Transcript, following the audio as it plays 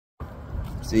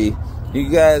See, you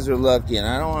guys are lucky, and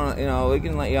I don't want to, you know, we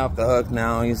can let you off the hook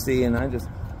now, you see, and I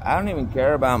don't even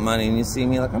care about money, and you see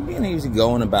me, like, I'm being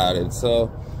easygoing about it.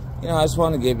 So, you know, I just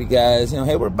want to give you guys, you know,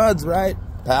 hey, we're buds, right?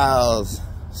 Pals.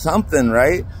 Something,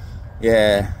 right?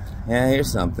 Yeah, here's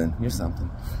something.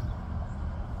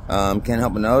 Can't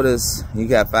help but notice, you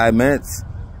got 5 minutes,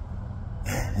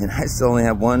 and I still only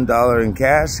have $1 in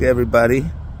cash,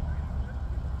 everybody.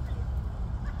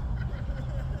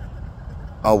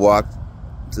 I'll walk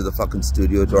to the fucking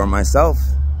studio door myself.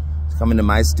 Come into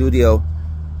my studio,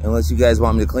 unless you guys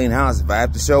want me to clean house. If I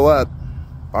have to show up,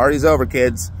 party's over,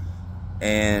 kids.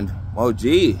 And, oh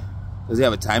gee, does he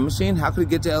have a time machine? How could he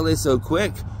get to LA so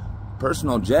quick?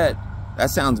 Personal jet. That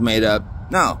sounds made up.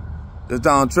 No, there's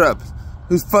Donald Trump.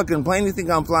 Whose fucking plane do you think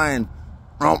I'm flying?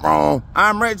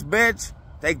 I'm rich, bitch.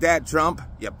 Take that, Trump,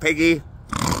 you piggy.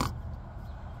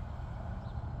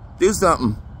 Do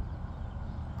something.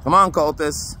 Come on,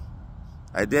 cultists.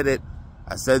 I did it.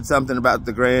 I said something about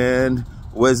the Grand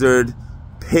Wizard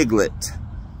Piglet.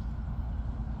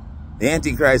 The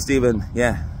Antichrist even.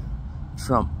 Yeah.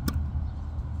 Trump.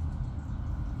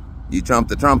 You trump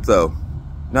the Trump, though.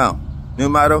 No. New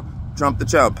motto, Trump the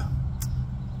chump.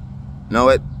 Know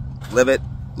it, live it,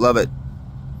 love it.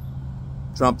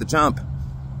 Trump the chump.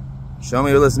 Show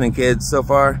me you're listening, kids. So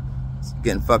far, it's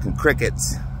getting fucking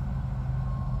crickets.